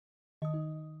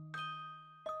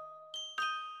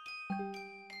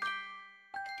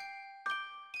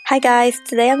Hi guys,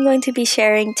 today I'm going to be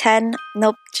sharing 11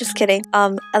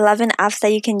 apps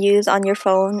that you can use on your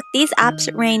phone. These apps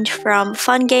range from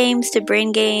fun games to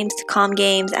brain games to calm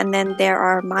games, and then there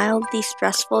are mildly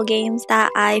stressful games that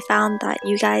I found that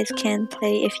you guys can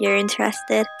play if you're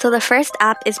interested. So the first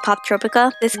app is Pop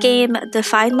Tropica. This game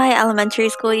defined my elementary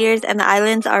school years, and the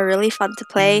islands are really fun to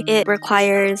play. It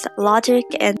requires logic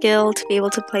and skill to be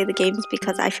able to play the games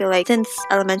because I feel like since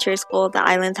elementary school the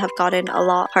islands have gotten a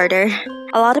lot harder.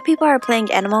 A lot of people are playing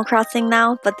Animal Crossing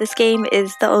now, but this game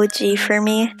is the OG for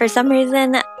me. For some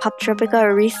reason, Pop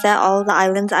Tropica reset all of the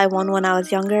islands I won when I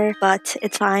was younger, but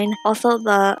it's fine. Also,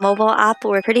 the mobile app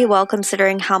worked pretty well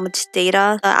considering how much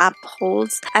data the app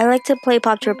holds. I like to play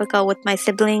Pop Tropica with my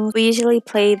siblings. We usually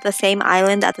play the same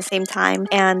island at the same time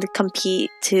and compete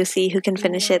to see who can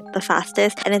finish it the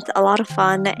fastest, and it's a lot of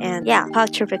fun. And yeah, Pop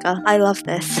Tropica, I love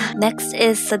this. Next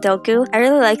is Sudoku. I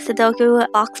really like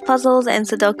Sudoku. Box puzzles and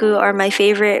Sudoku are my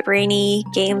favorite brainy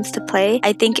games to play.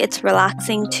 I think it's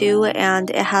relaxing too, and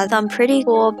it has some pretty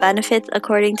cool benefits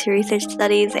according to research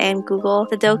studies and Google.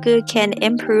 Sudoku can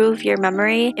improve your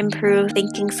memory, improve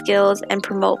thinking skills, and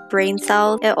promote brain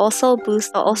cells. It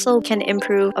also can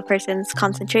improve a person's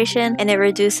concentration, and it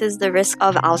reduces the risk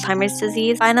of Alzheimer's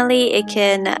disease. Finally, it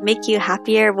can make you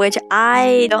happier, which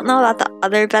I don't know about the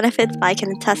other benefits, but I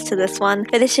can attest to this one.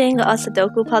 Finishing a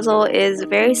Sudoku puzzle is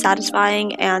very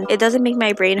satisfying, and it doesn't make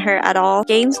my brain hurt at all.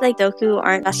 Games like Sudoku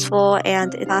aren't stressful,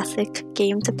 and it's a classic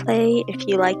game to play if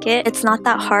you like it. It's not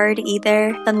that hard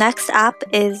either. The next app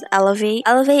is Elevate.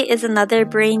 Elevate is another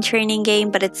brain training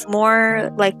game, but it's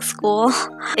more like school.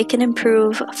 It can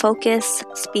improve focus,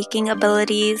 speaking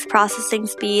abilities, processing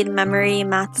speed, memory,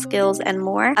 math skills, and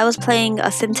more. I was playing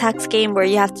a syntax game where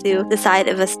you have to decide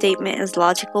if a statement is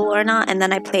logical or not, and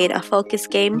then I played a focus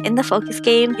game. In the focus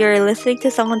game, you're listening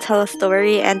to someone tell a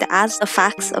story, and as the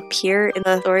facts appear in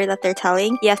the story that they're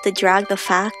telling, you have to drag the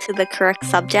fact to the correct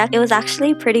subject. It was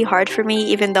actually pretty hard for me,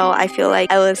 even though I feel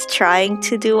like I was trying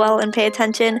to do well and pay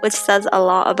attention, which says a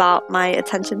lot about my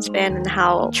attention span and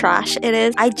how trash it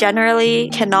is. I generally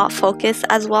cannot focus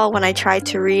as well when I try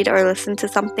to read or listen to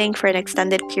something for an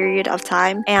extended period of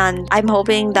time, and I'm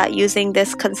hoping that using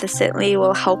this consistently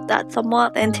will help that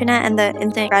somewhat. The internet and the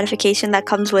instant gratification that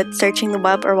comes with searching the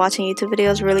web or watching YouTube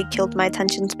videos really killed my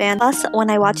attention span. Plus, when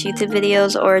I watch YouTube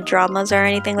videos or dramas or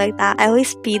anything like that, I always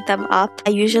speed them up. I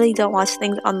usually don't watch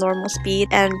things on normal speed,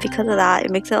 and because of that,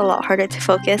 it makes it a lot harder to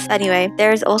focus. Anyway,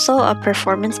 there's also a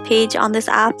performance page on this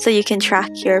app, so you can track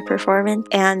your performance,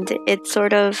 and it's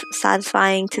sort of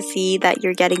satisfying to see that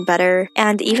you're getting better.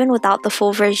 And even without the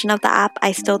full version of the app,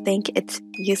 I still think it's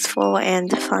useful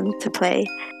and fun to play.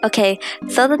 Okay,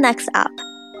 so the next app.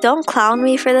 Don't clown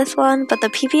me for this one, but the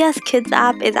PBS Kids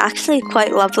app is actually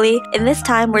quite lovely. In this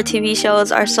time where TV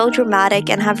shows are so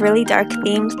dramatic and have really dark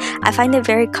themes, I find it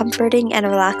very comforting and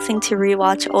relaxing to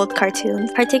rewatch old cartoons.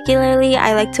 Particularly,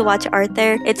 I like to watch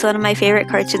Arthur. It's one of my favorite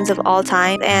cartoons of all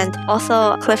time, and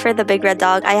also Clifford the Big Red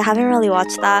Dog. I haven't really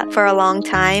watched that for a long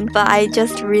time, but I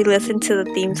just re-listened to the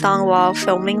theme song while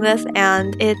filming this,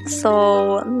 and it's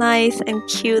so nice and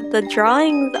cute. The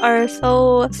drawings are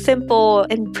so simple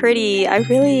and pretty. I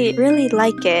really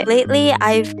like it. Lately,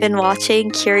 I've been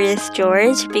watching Curious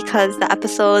George because the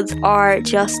episodes are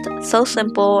just so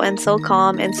simple and so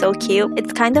calm and so cute.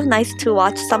 It's kind of nice to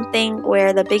watch something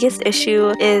where the biggest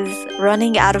issue is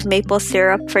running out of maple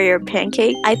syrup for your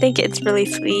pancake. I think it's really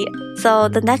sweet. So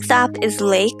the next app is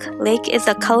Lake. Lake is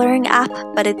a coloring app,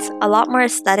 but it's a lot more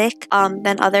aesthetic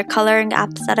than other coloring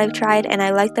apps that I've tried, and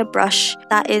I like the brush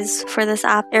that is for this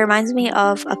app. It reminds me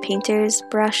of a painter's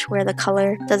brush where the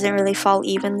color doesn't really fall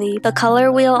evenly. The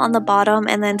color wheel on the bottom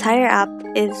and the entire app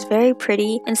is very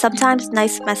pretty, and sometimes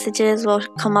nice messages will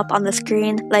come up on the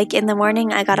screen. Like in the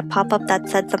morning, I got a pop-up that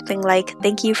said something like,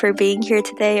 "Thank you for being here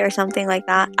today," or something like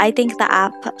that. I think the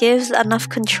app gives enough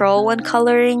control when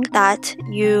coloring that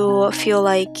you feel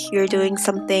like you're doing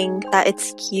something, that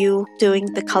it's you doing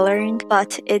the coloring,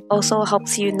 but it also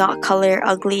helps you not color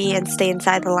ugly and stay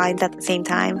inside the lines at the same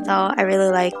time. So I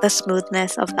really like the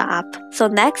smoothness of the app. So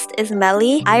next is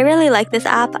Melly. I really like this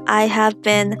app. I have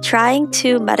been trying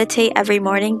to meditate every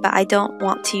morning, but I don't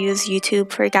want to use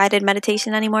YouTube for guided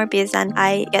meditation anymore because then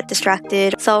I get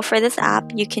distracted. So for this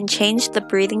app, you can change the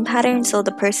breathing pattern, so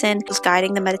the person who's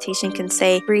guiding the meditation can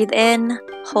say breathe in,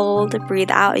 hold,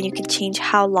 breathe out, and you can change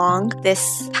how long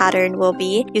this pattern will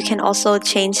be. You can also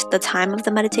change the time of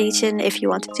the meditation if you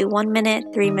want to do 1 minute,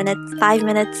 3 minutes, 5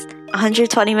 minutes,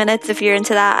 120 minutes if you're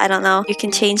into that. I don't know. You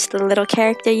can change the little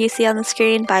character you see on the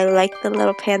screen, but I like the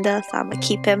little panda, so I'm gonna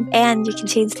keep him. And you can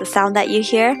change the sound that you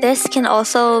hear. This can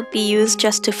also be used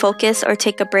just to focus or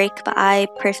take a break, but I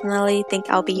personally think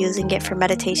I'll be using it for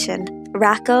meditation.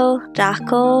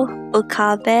 Rako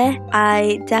Okabe.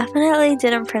 I definitely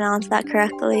didn't pronounce that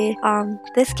correctly.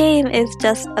 This game is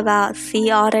just about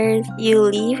sea otters. You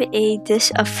leave a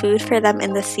dish of food for them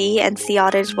in the sea, and sea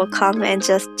otters will come and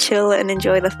just chill and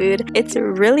enjoy the food. It's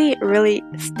really, really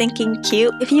stinking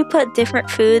cute. If you put different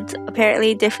foods,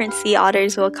 apparently different sea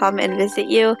otters will come and visit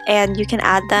you, and you can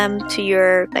add them to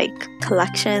your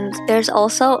collections. There's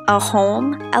also a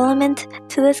home element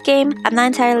to this game. I'm not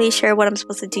entirely sure what I'm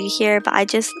supposed to do here, but I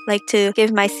just like to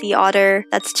give my sea otter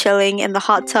that's chilling in the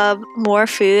hot tub more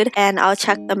food, and I'll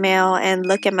check the mail and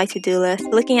look at my to-do list.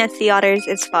 Looking at sea otters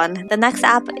is fun. The next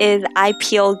app is I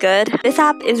Peel Good. This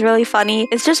app is really funny.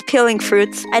 It's just peeling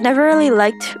fruits. I never really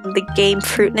liked the game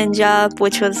Fruit Ninja,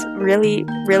 which was really,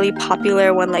 really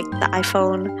popular when the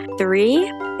iPhone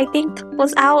 3 I think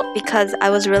was out, because I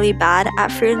was really bad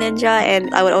at Fruit Ninja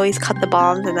and I would always cut the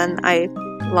bombs and then I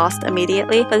lost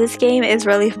immediately. But this game is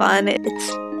really fun.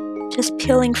 It's just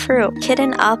peeling fruit.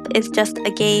 Kitten Up is just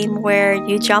a game where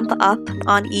you jump up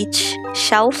on each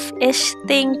shelf-ish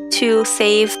thing to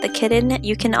save the kitten.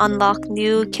 You can unlock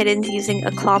new kittens using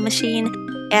a claw machine,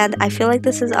 and I feel like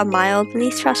this is a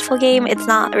mildly stressful game. It's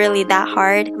not really that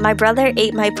hard. My Brother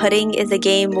Ate My Pudding is a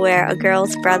game where a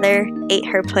girl's brother ate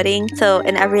her pudding. So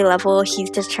in every level, he's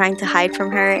just trying to hide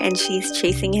from her and she's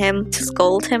chasing him to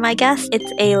scold him, I guess. It's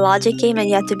a logic game and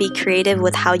you have to be creative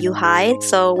with how you hide.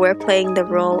 So we're playing the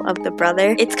role of the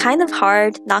brother. It's kind of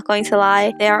hard, not going to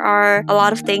lie. There are a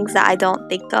lot of things that I don't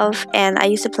think of. And I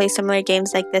used to play similar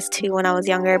games like this too when I was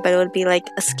younger, but it would be like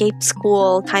escape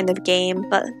school kind of game.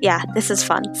 But yeah, this is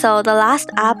fun. So the last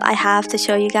app I have to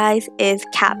show you guys is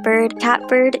Catbird.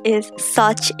 Catbird is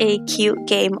such a cute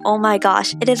game. Oh my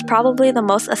gosh. It is probably the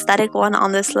most aesthetic one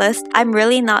on this list. I'm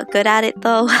really not good at it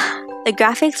though. The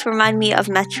graphics remind me of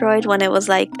Metroid when it was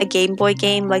like a Game Boy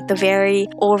game, like the very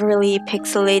overly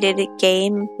pixelated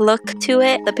game look to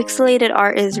it. The pixelated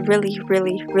art is really,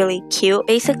 really, really cute.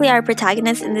 Basically, our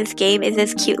protagonist in this game is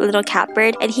this cute little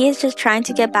catbird, and he is just trying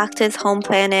to get back to his home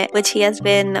planet, which he has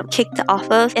been kicked off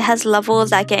of. It has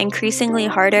levels that get increasingly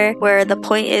harder, where the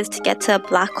point is to get to a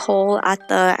black hole at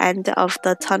the end of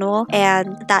the tunnel,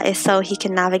 and that is so he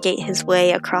can navigate his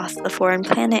way across the foreign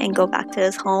planet and go back to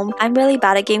his home. I'm really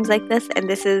bad at games like this, and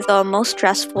this is the most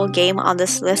stressful game on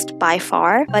this list by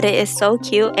far, but it is so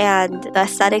cute and the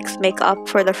aesthetics make up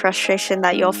for the frustration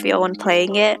that you'll feel when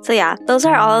playing it. So yeah, those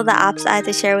are all of the apps I had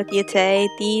to share with you today.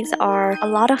 These are a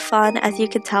lot of fun. As you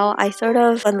can tell, I sort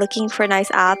of, when looking for nice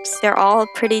apps, they're all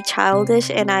pretty childish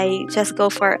and I just go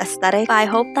for aesthetic. But I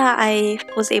hope that I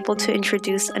was able to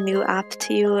introduce a new app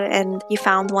to you and you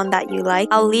found one that you like.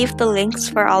 I'll leave the links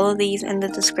for all of these in the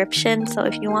description, so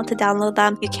if you want to download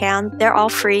them, you can. They're all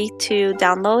free to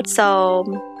download, so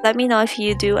let me know if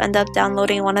you do end up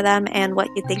downloading one of them and what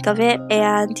you think of it.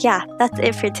 And yeah, that's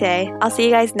it for today. I'll see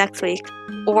you guys next week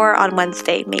or on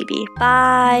Wednesday maybe.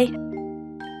 Bye!